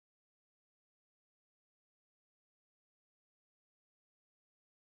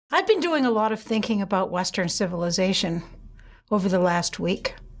I've been doing a lot of thinking about Western civilization over the last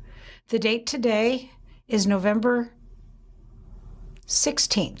week. The date today is November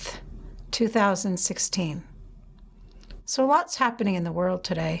 16th, 2016. So lots happening in the world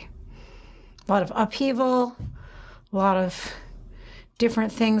today. A lot of upheaval, a lot of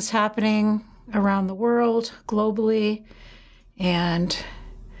different things happening around the world, globally, and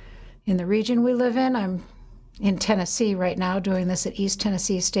in the region we live in. I'm in Tennessee right now doing this at East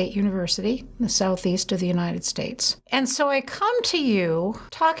Tennessee State University, in the southeast of the United States. And so I come to you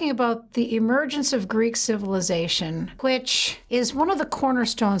talking about the emergence of Greek civilization, which is one of the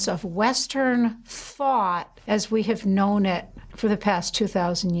cornerstones of Western thought as we have known it for the past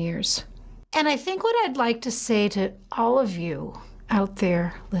 2,000 years. And I think what I'd like to say to all of you out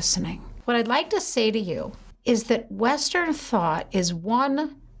there listening, what I'd like to say to you is that Western thought is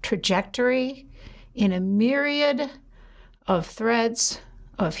one trajectory in a myriad of threads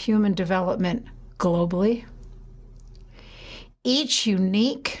of human development globally, each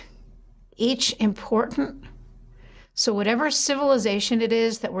unique, each important. So whatever civilization it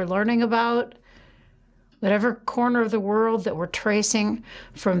is that we're learning about, whatever corner of the world that we're tracing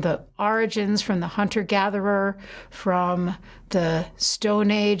from the origins, from the hunter-gatherer, from the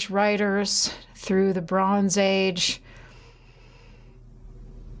Stone Age writers through the Bronze Age,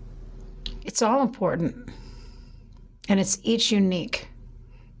 it's all important, and it's each unique.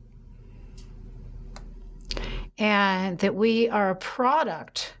 And that we are a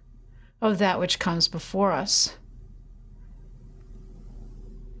product of that which comes before us.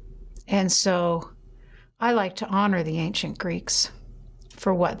 And so I like to honor the ancient Greeks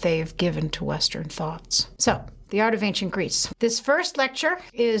for what they've given to Western thoughts. So, the art of ancient Greece. This first lecture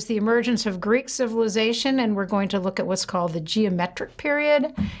is the emergence of Greek civilization, and we're going to look at what's called the geometric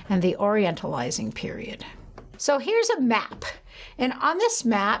period and the orientalizing period. So here's a map. And on this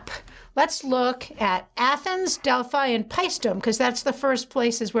map, let's look at Athens, Delphi, and Paestum, because that's the first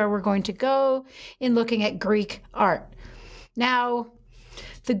places where we're going to go in looking at Greek art. Now,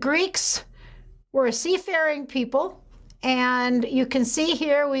 the Greeks were a seafaring people, and you can see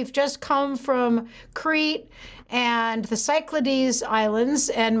here we've just come from Crete and the Cyclades Islands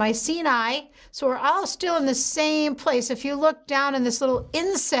and Mycenae. So we're all still in the same place. If you look down in this little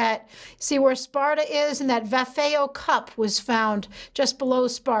inset, see where Sparta is, and that Vapheo cup was found just below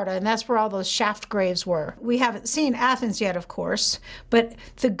Sparta, and that's where all those shaft graves were. We haven't seen Athens yet, of course, but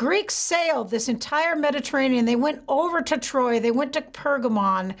the Greeks sailed this entire Mediterranean. They went over to Troy, they went to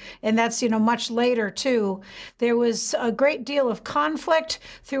Pergamon, and that's, much later too. There was a great deal of conflict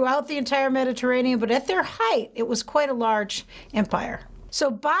throughout the entire Mediterranean, but at their height, it was quite a large empire. So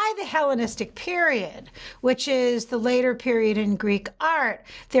by the Hellenistic period, which is the later period in Greek art,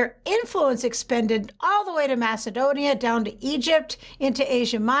 their influence expanded all the way to Macedonia, down to Egypt, into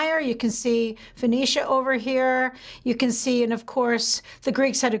Asia Minor. You can see Phoenicia over here. You can see, and of course, the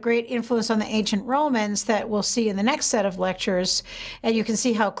Greeks had a great influence on the ancient Romans that we'll see in the next set of lectures. And you can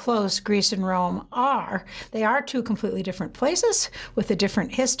see how close Greece and Rome are. They are two completely different places with a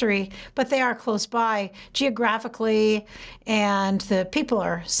different history, but they are close by geographically, and the people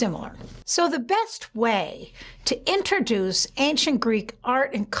are similar. So the best way to introduce ancient Greek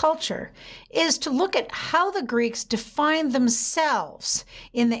art and culture is to look at how the Greeks defined themselves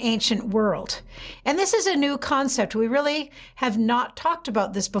in the ancient world. And this is a new concept. We really have not talked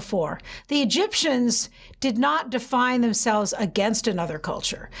about this before. The Egyptians did not define themselves against another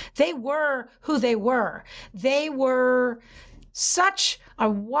culture. They were who they were. They were such a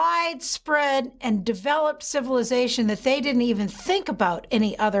widespread and developed civilization that they didn't even think about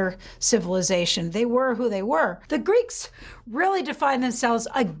any other civilization. They were who they were. The Greeks really defined themselves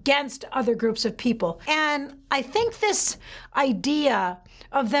against other groups of people. And I think this idea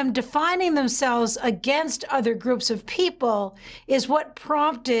of them defining themselves against other groups of people is what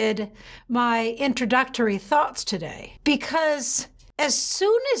prompted my introductory thoughts today. Because as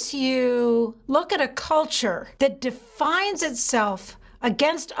soon as you look at a culture that defines itself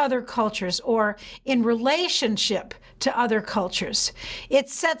against other cultures or in relationship to other cultures, it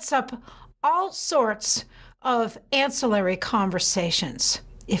sets up all sorts of ancillary conversations,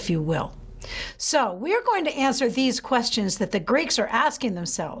 if you will. So we're going to answer these questions that the Greeks are asking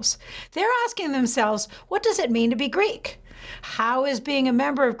themselves. They're asking themselves, what does it mean to be Greek? How is being a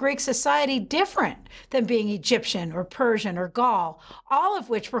member of Greek society different than being Egyptian or Persian or Gaul? All of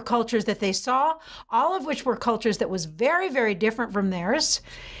which were cultures that they saw, all of which were cultures that was very, very different from theirs.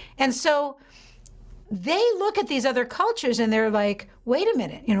 And so they look at these other cultures and they're like, wait a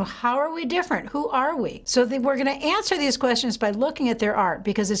minute, how are we different? Who are we? So we're going to answer these questions by looking at their art,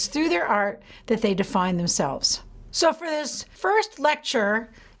 because it's through their art that they define themselves. So for this first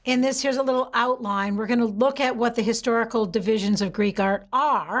lecture in this, here's a little outline. We're going to look at what the historical divisions of Greek art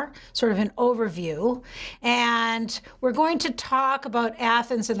are, sort of an overview. And we're going to talk about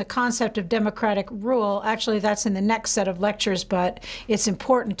Athens and the concept of democratic rule. Actually, that's in the next set of lectures, but it's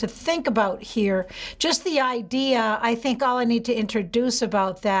important to think about here. Just the idea, I think all I need to introduce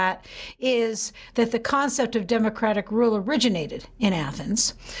about that is that the concept of democratic rule originated in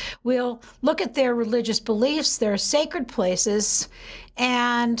Athens. We'll look at their religious beliefs, their sacred places,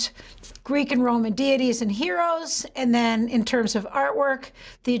 and Greek and Roman deities and heroes, and then in terms of artwork,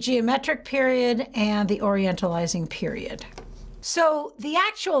 the geometric period and the Orientalizing period. So the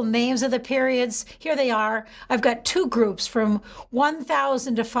actual names of the periods, here they are. I've got two groups from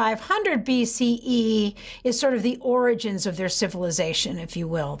 1000 to 500 BCE is sort of the origins of their civilization, if you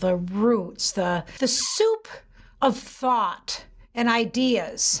will, the roots, the soup of thought and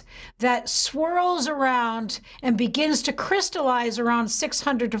ideas that swirls around and begins to crystallize around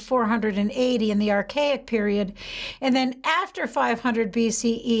 600 to 480 in the Archaic period. And then after 500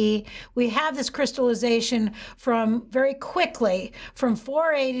 BCE, we have this crystallization from very quickly from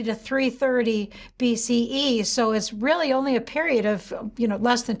 480 to 330 BCE. So it's really only a period of,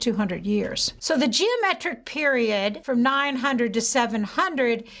 less than 200 years. So the geometric period from 900 to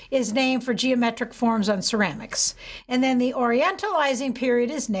 700 is named for geometric forms on ceramics. And then the Orientalizing period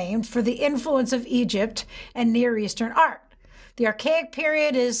is named for the influence of Egypt and Near Eastern art. The Archaic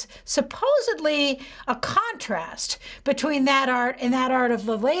period is supposedly a contrast between that art and that art of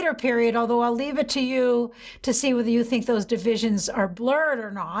the later period, although I'll leave it to you to see whether you think those divisions are blurred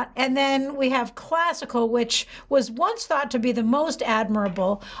or not. And then we have Classical, which was once thought to be the most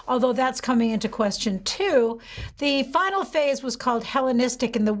admirable, although that's coming into question too. The final phase was called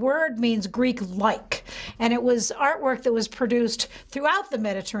Hellenistic, and the word means Greek-like. And it was artwork that was produced throughout the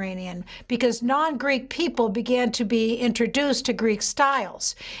Mediterranean because non-Greek people began to be introduced to Greek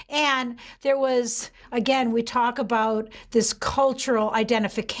styles. And there was, again, we talk about this cultural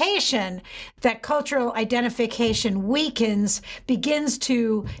identification. That cultural identification weakens, begins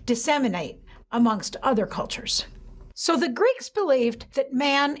to disseminate amongst other cultures. So the Greeks believed that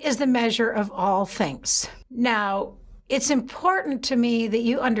man is the measure of all things. Now, it's important to me that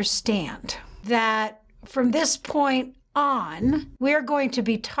you understand that from this point on, we're going to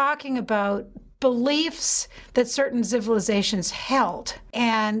be talking about beliefs that certain civilizations held,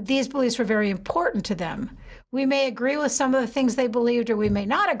 and these beliefs were very important to them. We may agree with some of the things they believed, or we may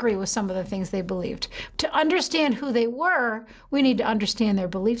not agree with some of the things they believed. To understand who they were, we need to understand their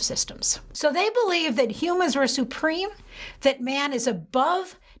belief systems. So they believed that humans were supreme, that man is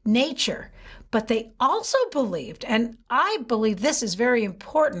above nature, but they also believed, and I believe this is very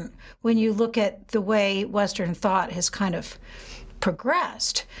important when you look at the way Western thought has kind of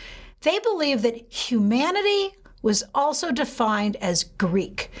progressed, they believed that humanity was also defined as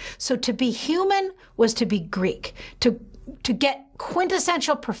Greek. So to be human was to be Greek. To get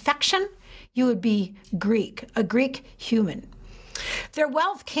quintessential perfection, you would be Greek, a Greek human. Their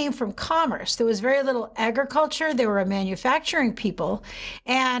wealth came from commerce. There was very little agriculture. They were a manufacturing people,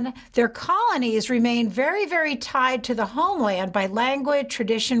 and their colonies remained very, very tied to the homeland by language,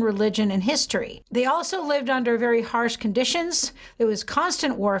 tradition, religion, and history. They also lived under very harsh conditions. There was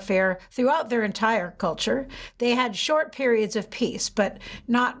constant warfare throughout their entire culture. They had short periods of peace, but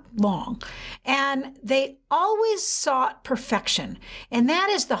not long. And they always sought perfection. And that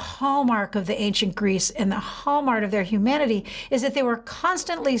is the hallmark of the ancient Greece, and the hallmark of their humanity is that they were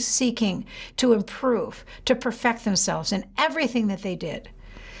constantly seeking to improve, to perfect themselves in everything that they did.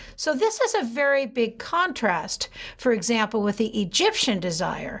 So this is a very big contrast, for example, with the Egyptian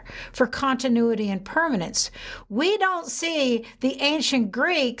desire for continuity and permanence. We don't see the ancient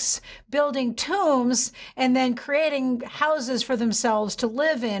Greeks building tombs and then creating houses for themselves to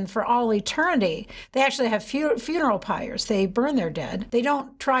live in for all eternity. They actually have funeral pyres. They burn their dead. They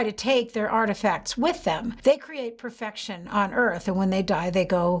don't try to take their artifacts with them. They create perfection on earth, and when they die, they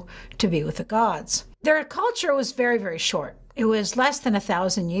go to be with the gods. Their culture was very, very short. It was less than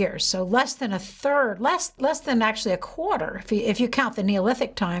 1,000 years, so less than a third, less than actually a quarter. If you count the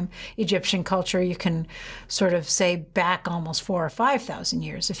Neolithic time Egyptian culture, you can sort of say back almost 4,000 or 5,000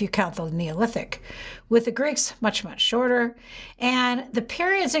 years if you count the Neolithic. With the Greeks, much, much shorter. And the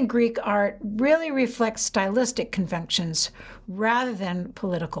periods in Greek art really reflect stylistic conventions rather than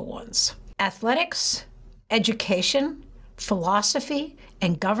political ones. Athletics, education, philosophy,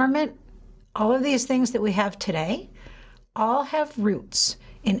 and government, all of these things that we have today, all have roots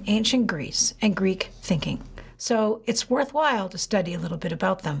in ancient Greece and Greek thinking. So it's worthwhile to study a little bit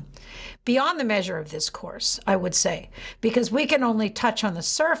about them. Beyond the measure of this course, I would say, because we can only touch on the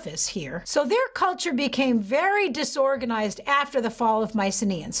surface here. So their culture became very disorganized after the fall of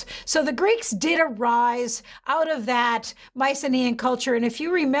Mycenaeans. So the Greeks did arise out of that Mycenaean culture. And if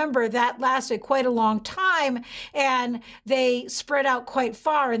you remember, that lasted quite a long time, and they spread out quite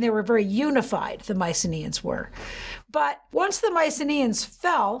far, and they were very unified, the Mycenaeans were. But once the Mycenaeans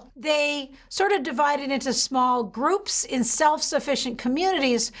fell, they sort of divided into small groups in self-sufficient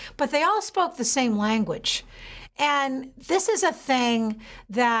communities, but they all spoke the same language. And this is a thing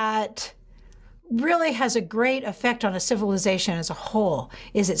that really has a great effect on a civilization as a whole,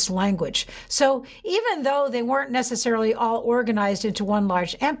 is its language. So even though they weren't necessarily all organized into one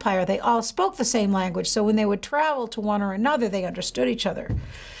large empire, they all spoke the same language. So when they would travel to one or another, they understood each other.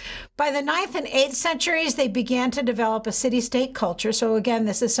 By the 9th and 8th centuries, they began to develop a city-state culture. So again,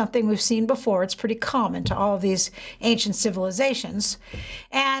 this is something we've seen before. It's pretty common to all of these ancient civilizations.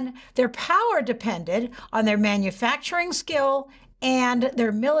 And their power depended on their manufacturing skill and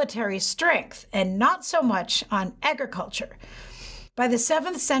their military strength, and not so much on agriculture. By the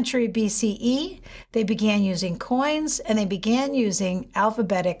 7th century BCE, they began using coins, and they began using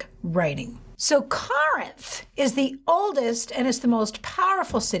alphabetic writing. So Corinth is the oldest and is the most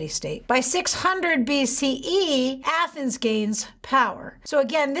powerful city-state. By 600 BCE, Athens gains power. So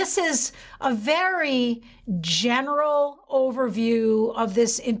again, this is a very general overview of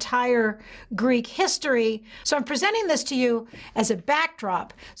this entire Greek history. So I'm presenting this to you as a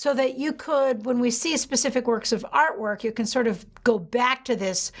backdrop so that you could, when we see specific works of artwork, you can sort of go back to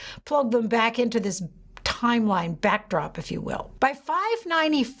this, plug them back into this timeline backdrop, if you will. By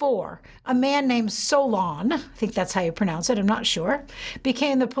 594, a man named Solon, I think that's how you pronounce it, I'm not sure,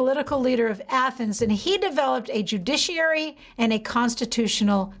 became the political leader of Athens, and he developed a judiciary and a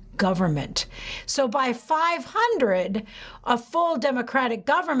constitutional government. So by 500, a full democratic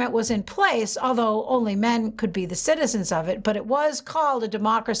government was in place, although only men could be the citizens of it, but it was called a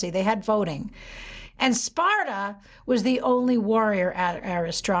democracy. They had voting. And Sparta was the only warrior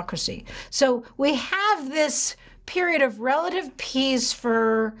aristocracy. So we have this period of relative peace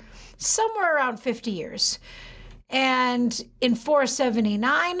for somewhere around 50 years. And in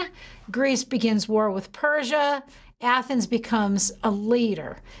 479, Greece begins war with Persia. Athens becomes a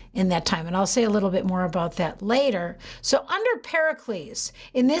leader in that time. And I'll say a little bit more about that later. So under Pericles,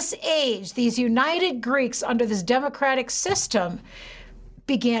 in this age, these united Greeks under this democratic system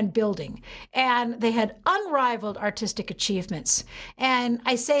began building, and they had unrivaled artistic achievements. And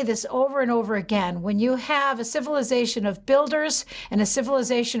I say this over and over again, when you have a civilization of builders and a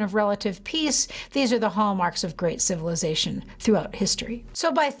civilization of relative peace, these are the hallmarks of great civilization throughout history.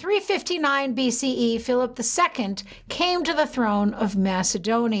 So by 359 BCE, Philip II came to the throne of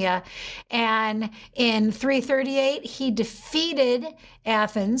Macedonia, and in 338, he defeated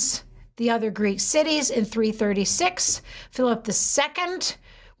Athens, the other Greek cities. In 336, Philip II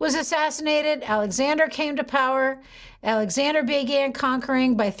was assassinated. Alexander came to power. Alexander began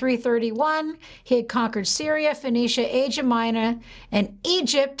conquering. By 331, he had conquered Syria, Phoenicia, Asia Minor, and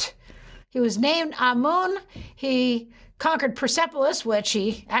Egypt. He was named Amun. He conquered Persepolis, which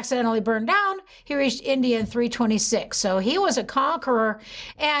he accidentally burned down. He reached India in 326. So he was a conqueror,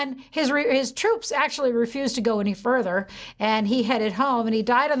 and his troops actually refused to go any further, and he headed home, and he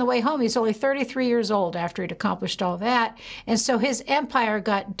died on the way home. He's only 33 years old after he'd accomplished all that, and so his empire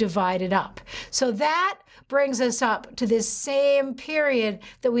got divided up. So that brings us up to this same period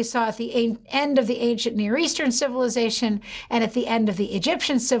that we saw at the end of the ancient Near Eastern civilization and at the end of the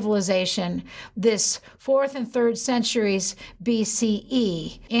Egyptian civilization, this 4th and 3rd centuries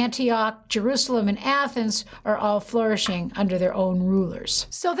BCE. Antioch, Jerusalem, and Athens are all flourishing under their own rulers.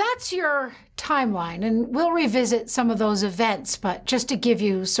 So that's your timeline, and we'll revisit some of those events, but just to give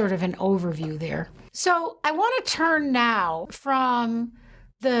you sort of an overview there. So I want to turn now from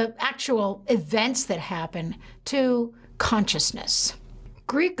the actual events that happen to consciousness.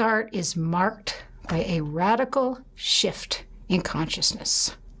 Greek art is marked by a radical shift in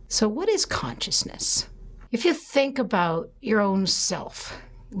consciousness. So what is consciousness? If you think about your own self,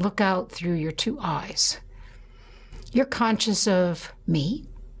 look out through your two eyes. You're conscious of me.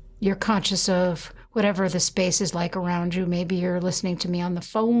 You're conscious of whatever the space is like around you. Maybe you're listening to me on the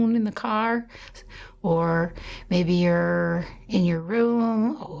phone in the car, or maybe you're in your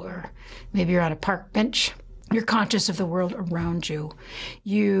room, or maybe you're on a park bench. You're conscious of the world around you.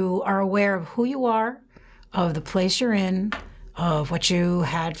 You are aware of who you are, of the place you're in, of what you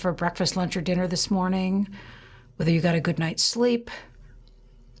had for breakfast, lunch, or dinner this morning, whether you got a good night's sleep,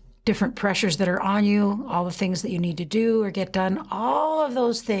 different pressures that are on you, all the things that you need to do or get done, all of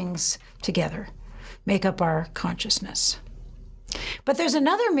those things together. make up our consciousness. But there's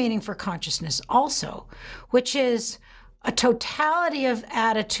another meaning for consciousness also, which is a totality of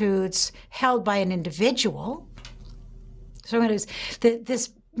attitudes held by an individual. So I'm going to, this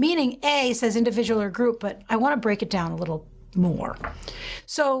meaning A says individual or group, but I want to break it down a little more.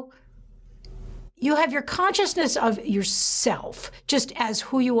 So you have your consciousness of yourself, just as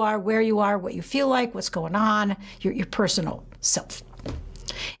who you are, where you are, what you feel like, what's going on, your personal self.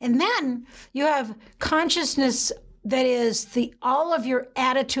 And then you have consciousness that is all of your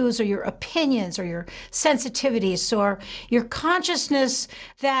attitudes or your opinions or your sensitivities or your consciousness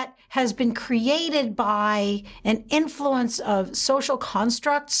that has been created by an influence of social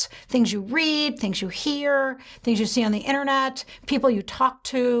constructs, things you read, things you hear, things you see on the internet, people you talk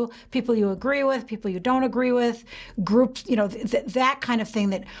to, people you agree with, people you don't agree with, groups, that kind of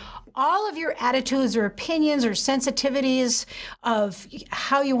thing, that all of your attitudes or opinions or sensitivities of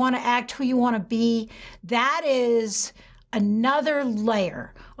how you want to act, who you want to be, that is another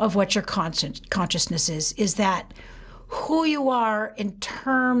layer of what your consciousness is that who you are in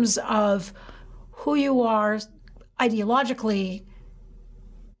terms of who you are ideologically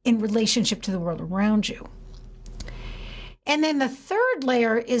in relationship to the world around you. And then the third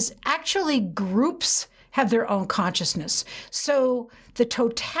layer is actually groups have their own consciousness. So the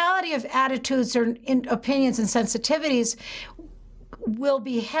totality of attitudes or opinions and sensitivities will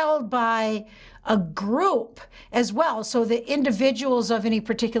be held by a group as well. So the individuals of any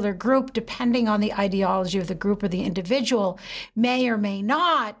particular group, depending on the ideology of the group or the individual, may or may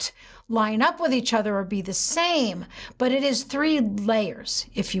not line up with each other or be the same, but it is 3 layers,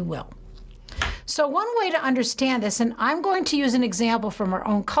 if you will. So one way to understand this, and I'm going to use an example from our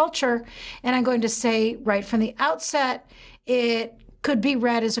own culture, and I'm going to say right from the outset, it could be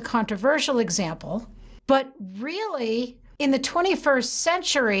read as a controversial example, but really in the 21st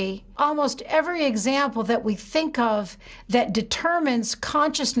century, almost every example that we think of that determines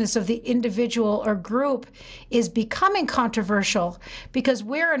consciousness of the individual or group is becoming controversial because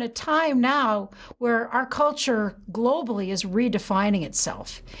we're in a time now where our culture globally is redefining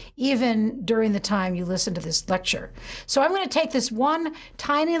itself, even during the time you listen to this lecture. So I'm going to take this one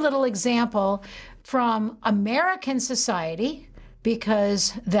tiny little example from American society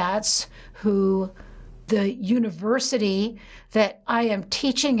because that's who the university that I am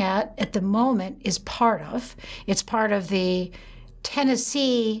teaching at the moment is part of. It's part of the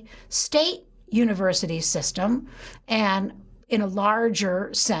Tennessee State University system, and in a larger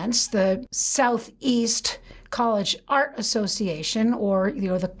sense, the Southeast College Art Association, or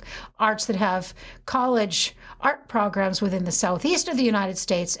the arts that have college art programs within the southeast of the United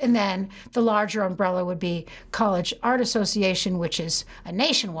States, and then the larger umbrella would be College Art Association, which is a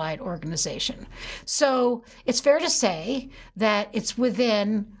nationwide organization. So it's fair to say that it's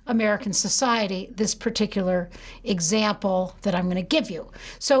within American society, this particular example that I'm going to give you.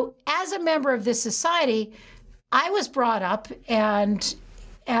 So as a member of this society, I was brought up, and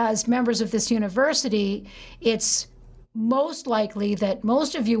as members of this university, it's most likely that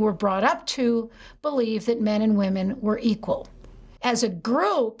most of you were brought up to believe that men and women were equal. As a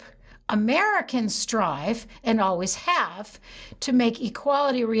group, Americans strive, and always have, to make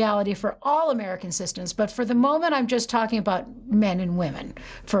equality a reality for all American systems. But for the moment, I'm just talking about men and women.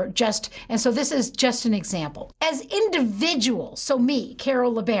 And so this is just an example. As individuals, so me,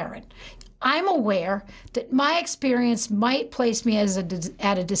 Carol LeBaron, I'm aware that my experience might place me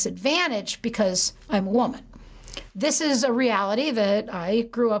at a disadvantage because I'm a woman. This is a reality that I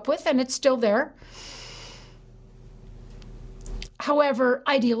grew up with, and it's still there. However,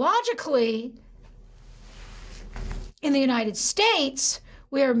 ideologically, in the United States,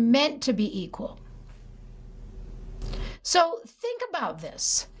 we are meant to be equal. So think about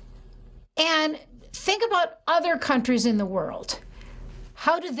this, and think about other countries in the world.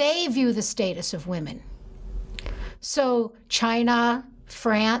 How do they view the status of women? So China,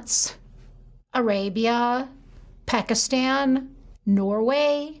 France, Arabia, Pakistan,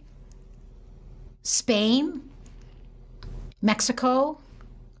 Norway, Spain, Mexico,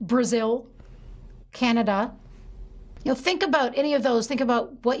 Brazil, Canada. Think about any of those. Think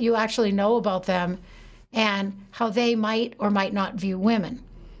about what you actually know about them and how they might or might not view women.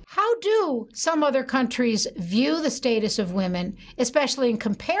 How do some other countries view the status of women, especially in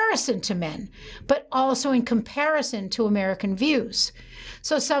comparison to men, but also in comparison to American views?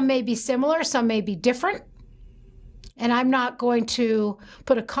 So some may be similar, some may be different. And I'm not going to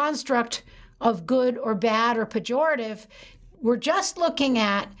put a construct of good or bad or pejorative. We're just looking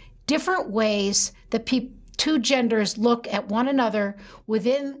at different ways that two genders look at one another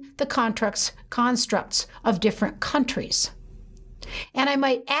within the constructs of different countries. And I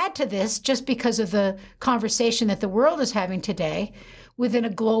might add to this, just because of the conversation that the world is having today, within a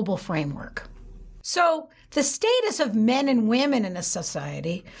global framework. So the status of men and women in a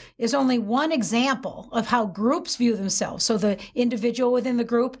society is only one example of how groups view themselves. So the individual within the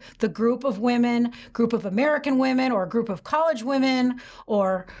group of women, group of American women, or group of college women,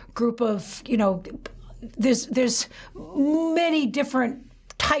 or group of, there's many different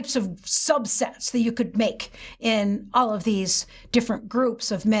types of subsets that you could make in all of these different groups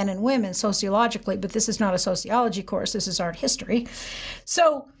of men and women sociologically, but this is not a sociology course, this is art history.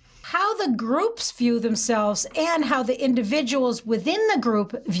 So how the groups view themselves and how the individuals within the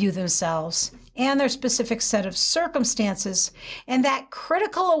group view themselves and their specific set of circumstances, and that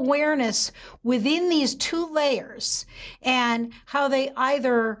critical awareness within these two layers, and how they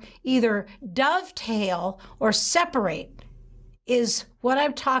either dovetail or separate, is what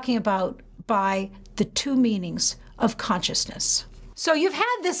I'm talking about by the two meanings of consciousness. So you've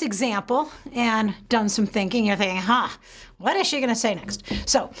had this example and done some thinking. You're thinking, what is she going to say next?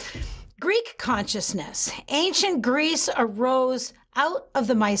 So Greek consciousness. Ancient Greece arose out of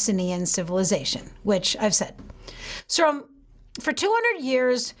the Mycenaean civilization, which I've said. So for 200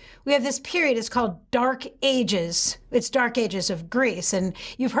 years, we have this period. It's called Dark Ages. It's Dark Ages of Greece. And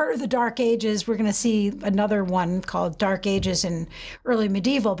you've heard of the Dark Ages. We're going to see another one called Dark Ages in early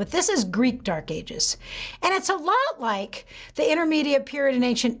medieval. But this is Greek Dark Ages. And it's a lot like the intermediate period in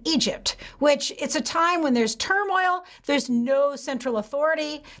ancient Egypt, which it's a time when there's turmoil, there's no central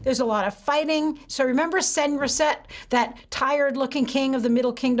authority, there's a lot of fighting. So remember Senusret, that tired-looking king of the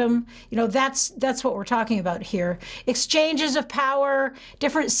Middle Kingdom? That's what we're talking about here. Exchanges of power,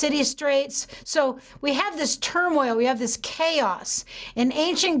 different city-states. So we have this turmoil, we have this chaos, and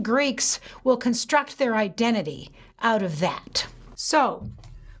ancient Greeks will construct their identity out of that. So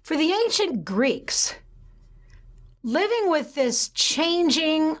for the ancient Greeks, living with this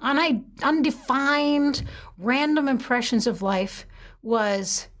changing, undefined, random impressions of life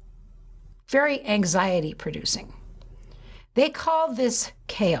was very anxiety-producing. They call this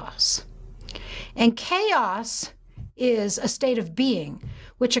chaos. And chaos is a state of being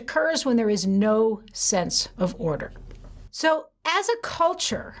which occurs when there is no sense of order. So as a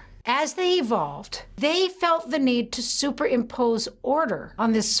culture, as they evolved, they felt the need to superimpose order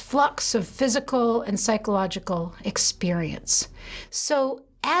on this flux of physical and psychological experience. So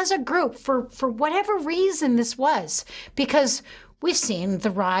as a group, for whatever reason this was, because we've seen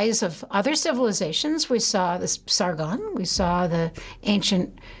the rise of other civilizations. We saw the Sargon, we saw the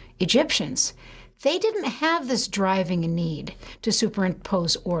ancient Egyptians. They didn't have this driving need to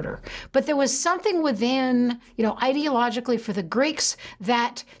superimpose order. But there was something within, ideologically for the Greeks,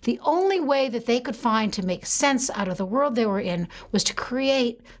 that the only way that they could find to make sense out of the world they were in was to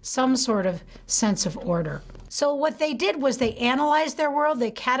create some sort of sense of order. So what they did was they analyzed their world,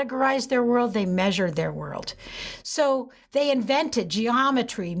 they categorized their world, they measured their world. So they invented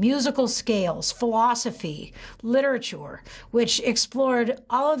geometry, musical scales, philosophy, literature, which explored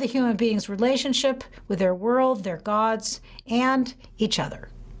all of the human beings' relationship with their world, their gods, and each other.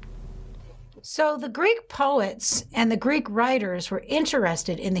 So the Greek poets and the Greek writers were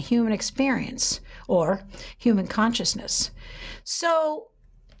interested in the human experience, or human consciousness. So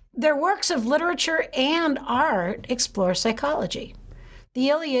their works of literature and art explore psychology. The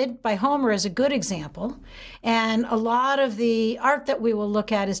Iliad by Homer is a good example, and a lot of the art that we will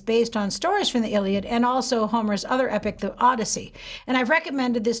look at is based on stories from the Iliad and also Homer's other epic, the Odyssey. And I've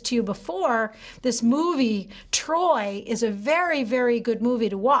recommended this to you before. This movie, Troy, is a very, very good movie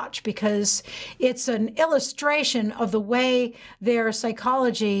to watch because it's an illustration of the way their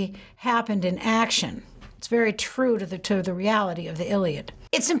psychology happened in action. It's very true to the reality of the Iliad.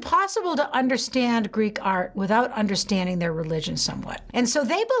 It's impossible to understand Greek art without understanding their religion somewhat. And so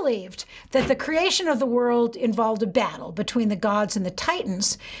they believed that the creation of the world involved a battle between the gods and the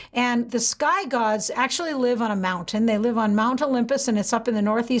Titans, and the sky gods actually live on a mountain. They live on Mount Olympus, and it's up in the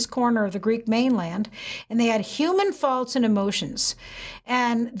northeast corner of the Greek mainland, and they had human faults and emotions.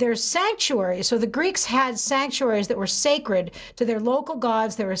 And their sanctuaries, so the Greeks had sanctuaries that were sacred to their local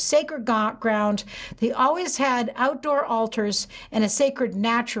gods. They were sacred ground. They always had outdoor altars and a sacred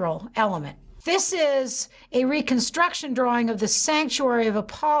natural element. This is a reconstruction drawing of the sanctuary of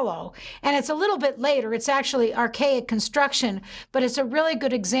Apollo, and it's a little bit later. It's actually archaic construction, but it's a really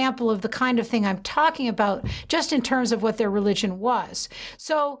good example of the kind of thing I'm talking about just in terms of what their religion was.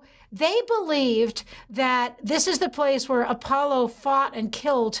 So they believed that this is the place where Apollo fought and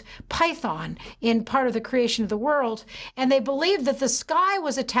killed Python in part of the creation of the world, and they believed that the sky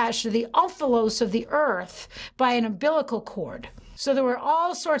was attached to the omphalos of the earth by an umbilical cord. So there were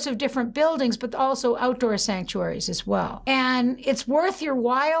all sorts of different buildings, but also outdoor sanctuaries as well. And it's worth your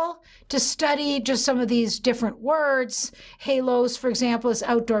while to study just some of these different words. Halos, for example, is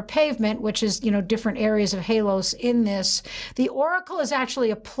outdoor pavement, which is, different areas of halos in this. The oracle is actually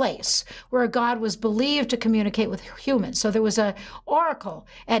a place where a god was believed to communicate with humans. So there was an oracle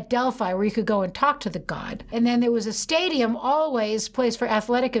at Delphi where you could go and talk to the god. And then there was a stadium, always place for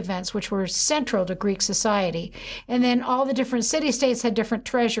athletic events, which were central to Greek society. And then all the different city-states had different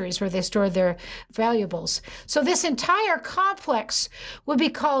treasuries where they stored their valuables. So this entire complex would be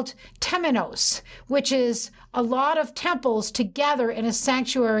called temenos, which is a lot of temples together in a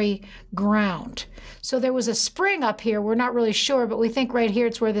sanctuary ground. So there was a spring up here. We're not really sure, but we think right here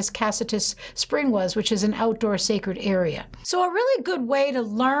it's where this Cassitus spring was, which is an outdoor sacred area. So a really good way to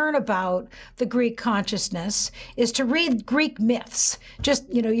learn about the Greek consciousness is to read Greek myths. Just,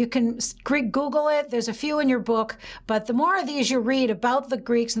 you can Google it. There's a few in your book, but the more of these you read about the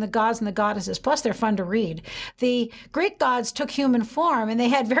Greeks and the gods and the goddesses, plus they're fun to read. The Greek gods took human form, and they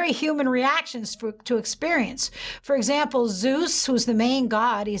had very human reactions to experience. For example, Zeus, who's the main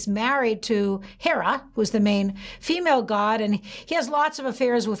god, he's married to Hera, who's the main female god, and he has lots of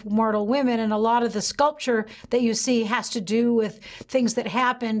affairs with mortal women, and a lot of the sculpture that you see has to do with things that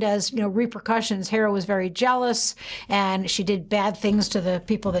happened as, repercussions. Hera was very jealous, and she did bad things to the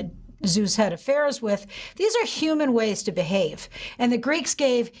people that Zeus had affairs with. These are human ways to behave. And the Greeks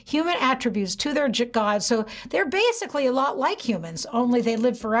gave human attributes to their gods, so they're basically a lot like humans, only they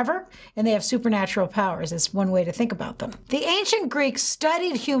live forever and they have supernatural powers. That's one way to think about them. The ancient Greeks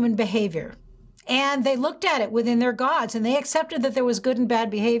studied human behavior, and they looked at it within their gods, and they accepted that there was good and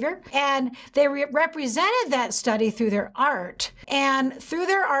bad behavior, and they represented that study through their art. And through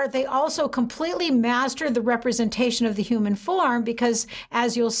their art, they also completely mastered the representation of the human form, because,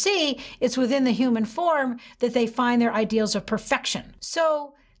 as you'll see, it's within the human form that they find their ideals of perfection.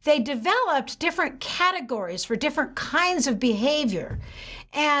 So they developed different categories for different kinds of behavior.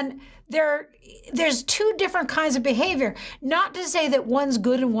 And there's two different kinds of behavior. Not to say that one's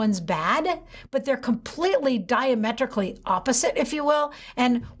good and one's bad, but they're completely diametrically opposite, if you will.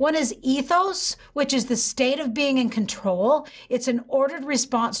 And one is ethos, which is the state of being in control. It's an ordered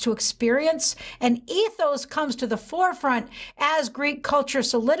response to experience. And ethos comes to the forefront as Greek culture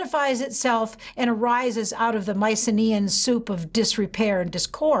solidifies itself and arises out of the Mycenaean soup of disrepair and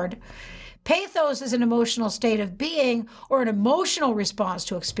discord. Pathos is an emotional state of being or an emotional response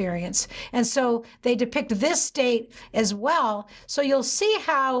to experience. And so they depict this state as well. So you'll see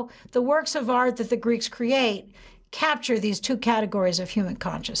how the works of art that the Greeks create capture these two categories of human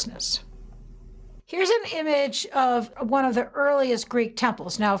consciousness. Here's an image of one of the earliest Greek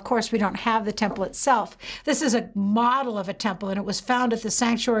temples. Now, of course, we don't have the temple itself. This is a model of a temple, and it was found at the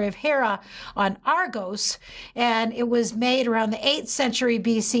sanctuary of Hera on Argos, and it was made around the 8th century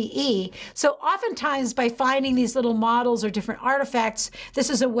BCE. So oftentimes, by finding these little models or different artifacts, this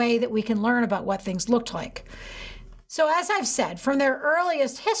is a way that we can learn about what things looked like. So as I've said, from their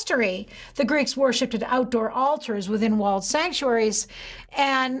earliest history, the Greeks worshipped at outdoor altars within walled sanctuaries,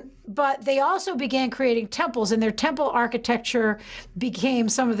 but they also began creating temples, and their temple architecture became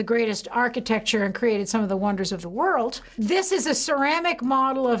some of the greatest architecture and created some of the wonders of the world. This is a ceramic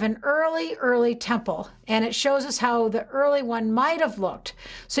model of an early temple, and it shows us how the early one might have looked.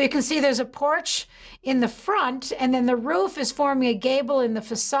 So you can see there's a porch in the front, and then the roof is forming a gable in the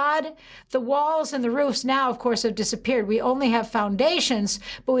facade. The walls and the roofs now, of course, have disappeared. We only have foundations,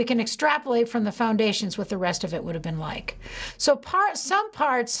 but we can extrapolate from the foundations what the rest of it would have been like. So some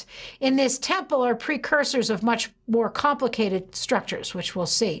parts in this temple are precursors of much more complicated structures, which we'll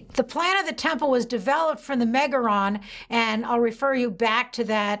see. The plan of the temple was developed from the Megaron, and I'll refer you back to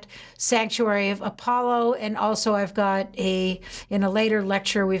that sanctuary of Apollo, and also I've got in a later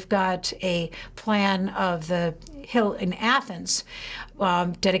lecture, we've got a plan of the hill in Athens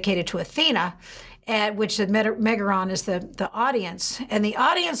dedicated to Athena, at which the Megaron is the audience. And the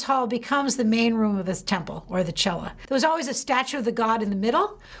audience hall becomes the main room of this temple, or the cella. There was always a statue of the god in the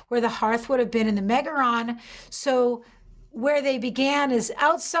middle, where the hearth would have been in the Megaron. So where they began is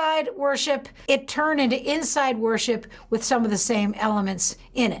outside worship. It turned into inside worship with some of the same elements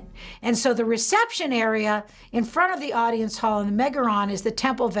in it. And so the reception area in front of the audience hall in the Megaron is the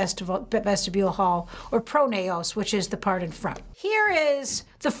temple vestibule hall, or pronaos, which is the part in front. Here is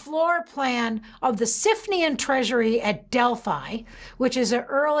the floor plan of the Siphnian treasury at Delphi, which is an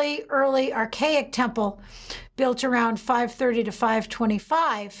early archaic temple built around 530 to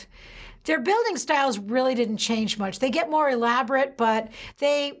 525, their building styles really didn't change much. They get more elaborate, but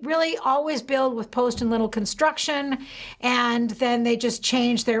they really always build with post and lintel construction, and then they just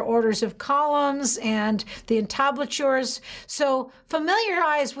change their orders of columns and the entablatures. So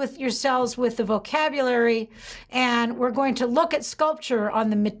familiarize with yourselves with the vocabulary, and we're going to look at sculpture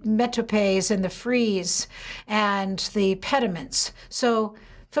on the metopes and the frieze and the pediments. So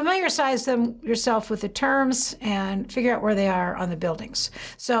familiarize yourself with the terms and figure out where they are on the buildings.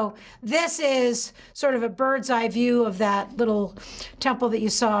 So this is sort of a bird's eye view of that little temple that you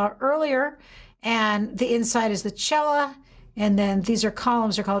saw earlier. And the inside is the cella. And then these are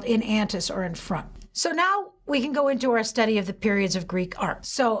columns are called in antis, or in front. So now we can go into our study of the periods of Greek art.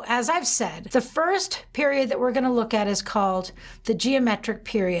 So as I've said, the first period that we're going to look at is called the geometric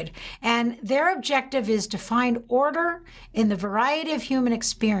period. And their objective is to find order in the variety of human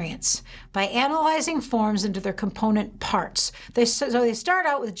experience by analyzing forms into their component parts. So they start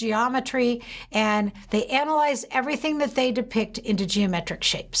out with geometry, and they analyze everything that they depict into geometric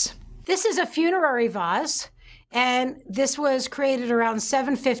shapes. This is a funerary vase. And this was created around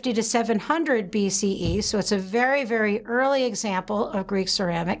 750 to 700 BCE, so it's a very, very early example of Greek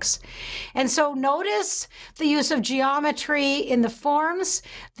ceramics. And so notice the use of geometry in the forms.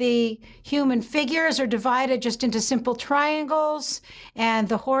 The human figures are divided just into simple triangles, and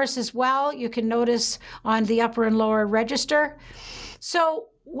the horse as well, you can notice on the upper and lower register. So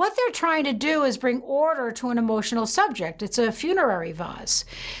what they're trying to do is bring order to an emotional subject. It's a funerary vase.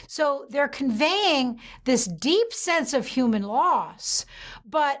 So they're conveying this deep sense of human loss,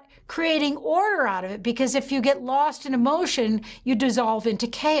 but creating order out of it, because if you get lost in emotion, you dissolve into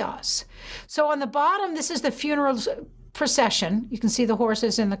chaos. So on the bottom, this is the funeral procession. You can see the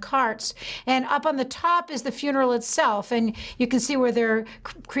horses and the carts. And up on the top is the funeral itself. And you can see where they're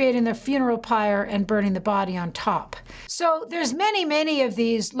creating their funeral pyre and burning the body on top. So there's many, many of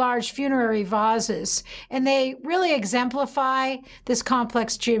these large funerary vases, and they really exemplify this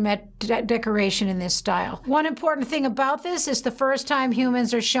complex geometric decoration in this style. One important thing about this is the first time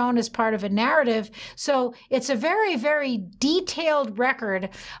humans are shown as part of a narrative. So it's a very, very detailed record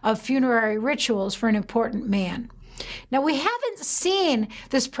of funerary rituals for an important man. Now, we haven't seen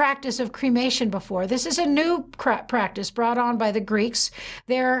this practice of cremation before. This is a new practice brought on by the Greeks.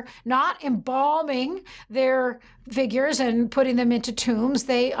 They're not embalming their figures and putting them into tombs.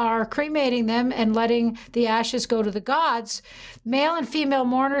 They are cremating them and letting the ashes go to the gods. Male and female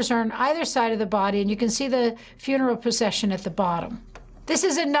mourners are on either side of the body, and you can see the funeral procession at the bottom. This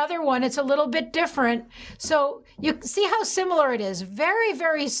is another one. It's a little bit different. So you see how similar it is. Very,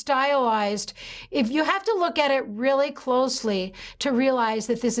 very stylized. If you have to look at it really closely to realize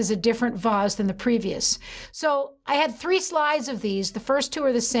that this is a different vase than the previous. So I had 3 slides of these. The first 2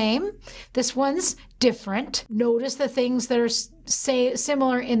 are the same. This one's different. Notice the things that are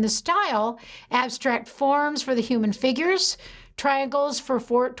similar in the style. Abstract forms for the human figures. Triangles for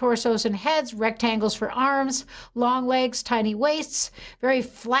torsos and heads, rectangles for arms, long legs, tiny waists, very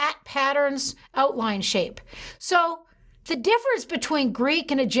flat patterns, outline shape. So the difference between Greek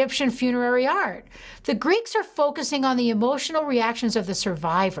and Egyptian funerary art, the Greeks are focusing on the emotional reactions of the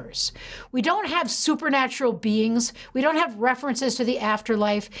survivors. We don't have supernatural beings. We don't have references to the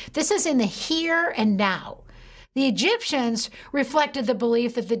afterlife. This is in the here and now. The Egyptians reflected the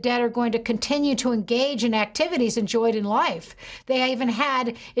belief that the dead are going to continue to engage in activities enjoyed in life. They even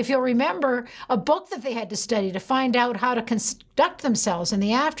had, if you'll remember, a book that they had to study to find out how to conduct themselves in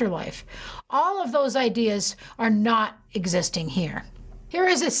the afterlife. All of those ideas are not existing here. Here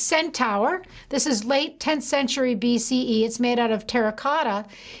is a centaur. This is late 10th century BCE. It's made out of terracotta.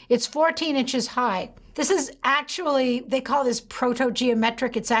 It's 14 inches high. This is actually, they call this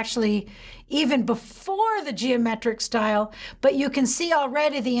proto-geometric. It's actually even before the geometric style, but you can see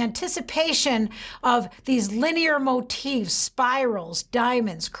already the anticipation of these linear motifs, spirals,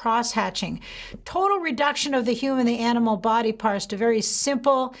 diamonds, cross-hatching, total reduction of the human, the animal body parts to very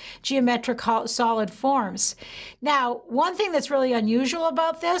simple geometric solid forms. Now, one thing that's really unusual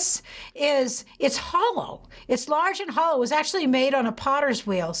about this is it's hollow. It's large and hollow. It was actually made on a potter's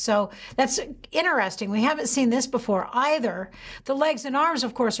wheel, so that's interesting. We haven't seen this before either. The legs and arms,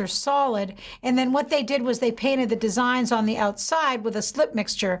 of course, are solid. And then what they did was they painted the designs on the outside with a slip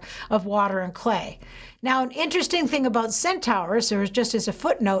mixture of water and clay. Now, an interesting thing about centaurs, or just as a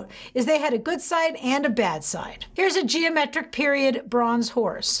footnote, is they had a good side and a bad side. Here's a geometric period bronze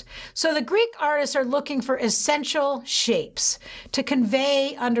horse. So the Greek artists are looking for essential shapes to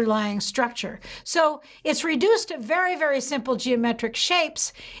convey underlying structure. So it's reduced to very, very simple geometric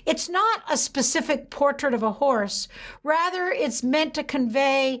shapes. It's not a specific portrait of a horse. Rather, it's meant to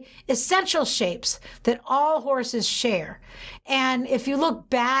convey essential essential shapes that all horses share. And if you look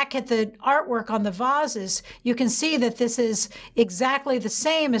back at the artwork on the vases, you can see that this is exactly the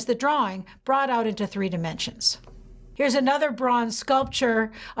same as the drawing, brought out into 3 dimensions. Here's another bronze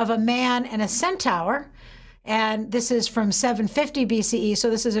sculpture of a man and a centaur, and this is from 750 BCE,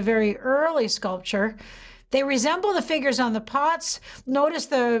 so this is a very early sculpture. They resemble the figures on the pots. Notice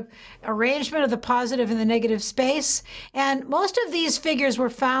the arrangement of the positive and the negative space. And most of these figures were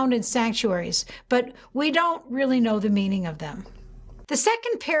found in sanctuaries, but we don't really know the meaning of them. The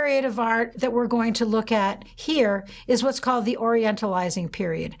second period of art that we're going to look at here is what's called the Orientalizing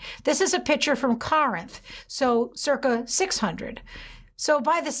period. This is a picture from Corinth, so circa 600. So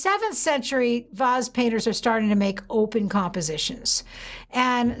by the 7th century, vase painters are starting to make open compositions.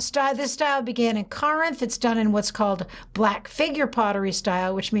 And this style began in Corinth. It's done in what's called black figure pottery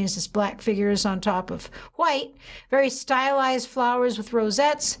style, which means it's black figures on top of white. Very stylized flowers with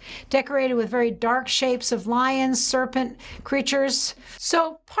rosettes, decorated with very dark shapes of lions, serpent creatures.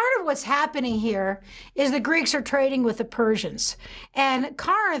 So part of what's happening here is the Greeks are trading with the Persians. And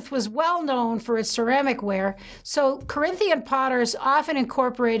Corinth was well known for its ceramic ware, so Corinthian potters often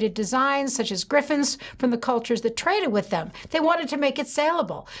incorporated designs such as griffins from the cultures that traded with them. They wanted to make it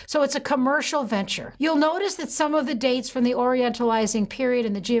saleable, so it's a commercial venture. You'll notice that some of the dates from the Orientalizing period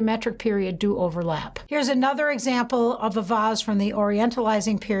and the geometric period do overlap. Here's another example of a vase from the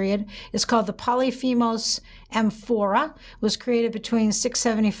Orientalizing period. It's called the Polyphemos Amphora. It was created between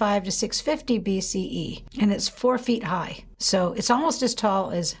 675 to 650 BCE, and it's 4 feet high. So it's almost as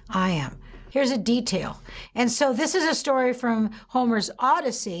tall as I am. Here's a detail. And so this is a story from Homer's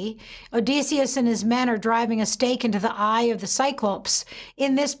Odyssey. Odysseus and his men are driving a stake into the eye of the Cyclops.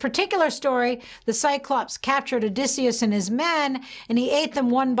 In this particular story, the Cyclops captured Odysseus and his men, and he ate them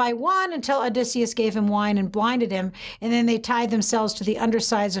one by one until Odysseus gave him wine and blinded him, and then they tied themselves to the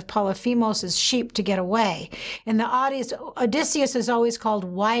undersides of Polyphemus' sheep to get away. In the Odysseus is always called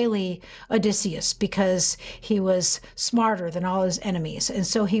wily Odysseus because he was smarter than all his enemies, and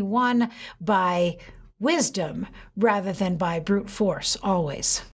so he won by wisdom rather than by brute force, always.